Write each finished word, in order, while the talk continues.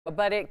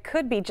But it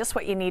could be just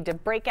what you need to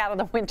break out of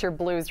the winter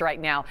blues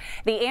right now.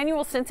 The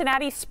annual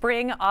Cincinnati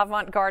Spring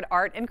Avant-Garde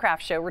Art and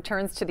Craft Show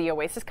returns to the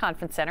Oasis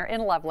Conference Center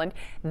in Loveland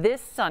this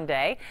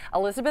Sunday.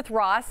 Elizabeth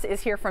Ross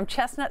is here from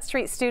Chestnut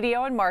Street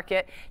Studio and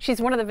Market. She's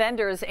one of the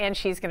vendors, and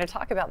she's going to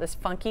talk about this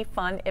funky,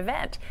 fun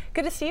event.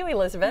 Good to see you,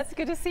 Elizabeth. It's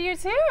good to see you,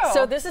 too.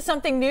 So this is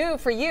something new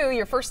for you,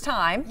 your first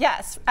time.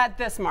 Yes, at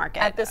this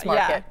market. At this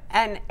market.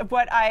 Yeah. And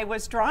what I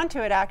was drawn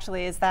to it,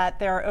 actually, is that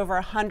there are over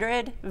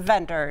 100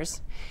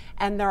 vendors,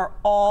 and they're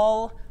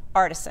all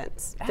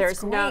artisans. That's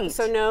great.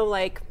 No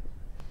like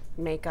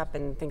makeup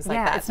and things like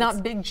that. It's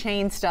not big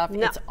chain stuff.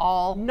 No, it's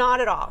all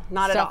not at all.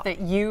 Not at all. Stuff that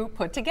you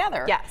put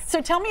together. Yes.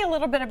 So tell me a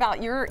little bit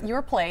about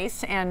your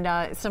place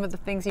and some of the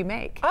things you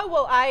make. Oh,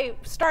 well, I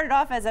started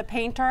off as a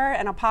painter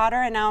and a potter,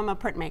 and now I'm a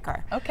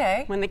printmaker.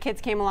 Okay. When the kids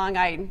came along,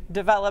 I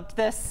developed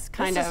this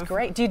kind of. This is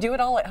great. Do you do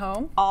it all at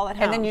home? All at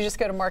home. And then you just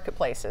go to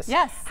marketplaces?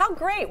 Yes. How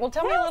great. Well,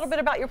 tell me a little bit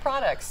about your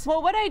products.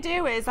 Well, what I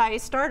do is I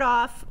start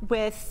off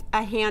with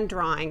a hand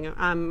drawing.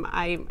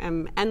 I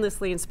am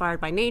endlessly inspired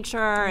by nature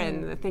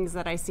and the things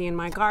that I see in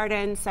my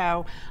garden.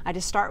 So I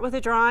just start with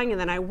a drawing, and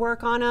then I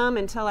work on them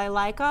until I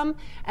like them,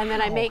 and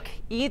then I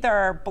make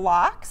either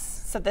blocks.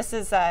 So this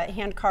is a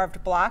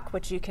hand-carved block,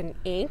 which you can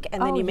ink,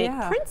 and then you make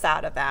prints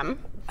out of them.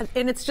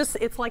 And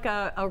it's like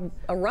a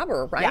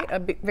rubber, right? Yeah. A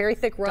very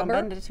thick rubber.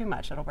 Don't bend it too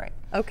much, it'll break.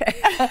 Okay.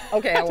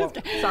 Okay, I won't.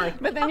 Sorry.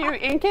 But then you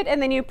ink it,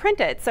 and then you print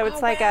it. So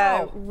it's like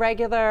a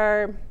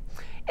regular,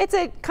 it's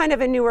a kind of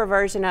a newer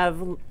version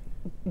of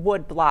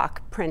wood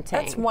block printing.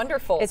 That's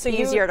wonderful. It's so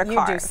easier to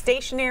carve. You do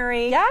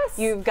stationery. Yes.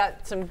 You've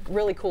got some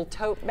really cool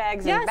tote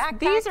bags and backpacks.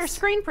 These are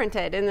screen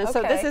printed, and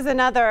so this is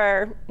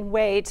another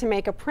way to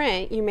make a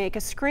print. You make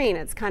a screen.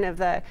 It's kind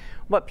of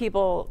what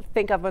people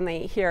think of when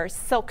they hear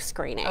silk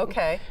screening.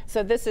 Okay.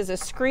 So this is a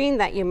screen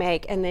that you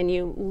make, and then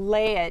you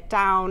lay it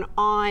down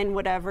on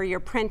whatever you're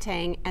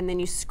printing, and then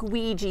you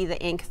squeegee the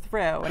ink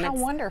through. And How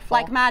it's wonderful.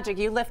 like magic.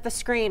 You lift the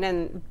screen,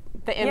 and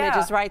the image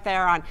is right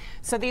there on.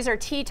 So these are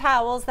tea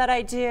towels that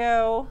I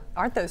do.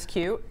 Aren't those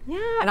cute? Yeah.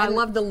 And I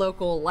love the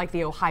local, like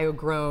the Ohio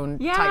grown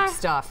type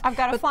stuff. I've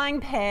got a flying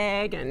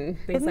pig and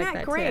things like that. Isn't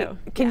that great? Too.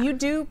 Can you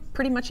do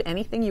pretty much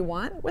anything you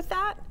want with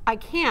that? I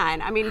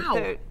can. I mean,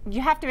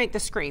 you have to make the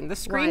screen. The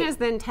screen is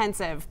the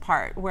intensive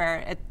part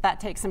where that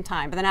takes some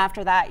time. But then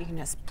after that, you can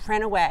just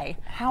print away.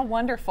 How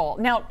wonderful.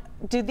 Now,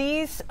 do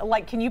these,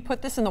 can you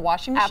put this in the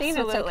washing machine?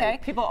 Absolutely. It's okay?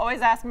 People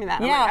always ask me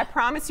that. Yeah. I'm like, I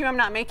promise you I'm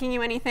not making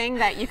you anything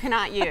that you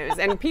cannot use.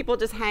 And people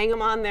just hang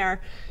them on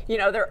their,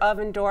 their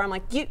oven door. I'm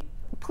like,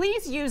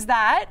 please use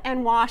that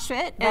and wash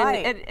it. And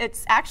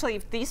it's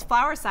actually, these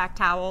flour sack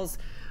towels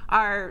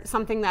are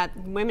something that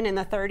women in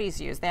the 30s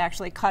use. They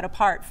actually cut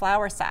apart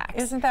flour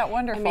sacks. Isn't that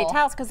wonderful? And made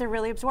towels because they're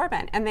really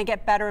absorbent, and they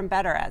get better and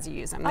better as you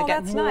use them. They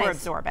get more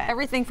absorbent.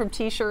 Everything from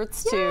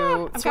t-shirts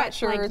to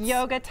sweatshirts. Like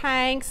yoga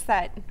tanks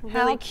that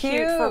really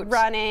cute for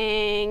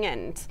running,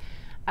 and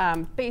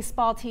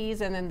baseball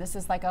tees, and then this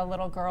is like a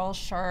little girl's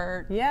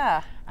shirt.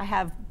 Yeah. I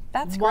have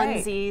That's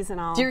onesies and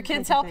all. Do your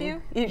kids help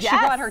you? Yes. She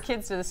brought her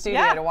kids to the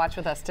studio to watch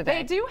with us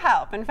today. They do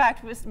help. In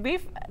fact,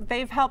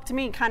 they've helped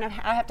me kind of.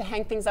 I have to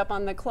hang things up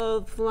on the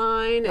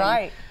clothesline.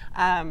 Right.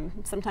 And,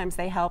 sometimes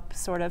they help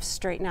sort of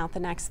straighten out the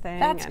next thing.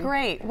 That's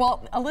great.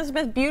 Well,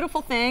 Elizabeth,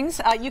 beautiful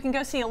things. You can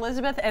go see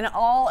Elizabeth and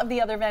all of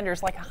the other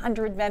vendors, like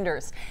 100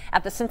 vendors,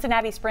 at the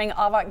Cincinnati Spring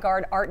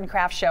Avant-Garde Art and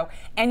Craft Show.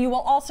 And you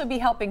will also be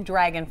helping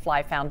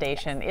Dragonfly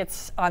Foundation.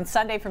 It's on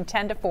Sunday from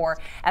 10 to 4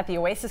 at the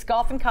Oasis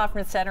Golf and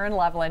Conference Center in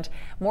Loveland.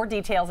 More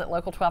details at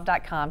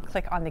local12.com.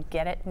 Click on the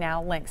Get It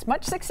Now links.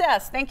 Much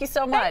success. Thank you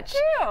so much.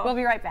 Thank you. We'll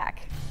be right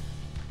back.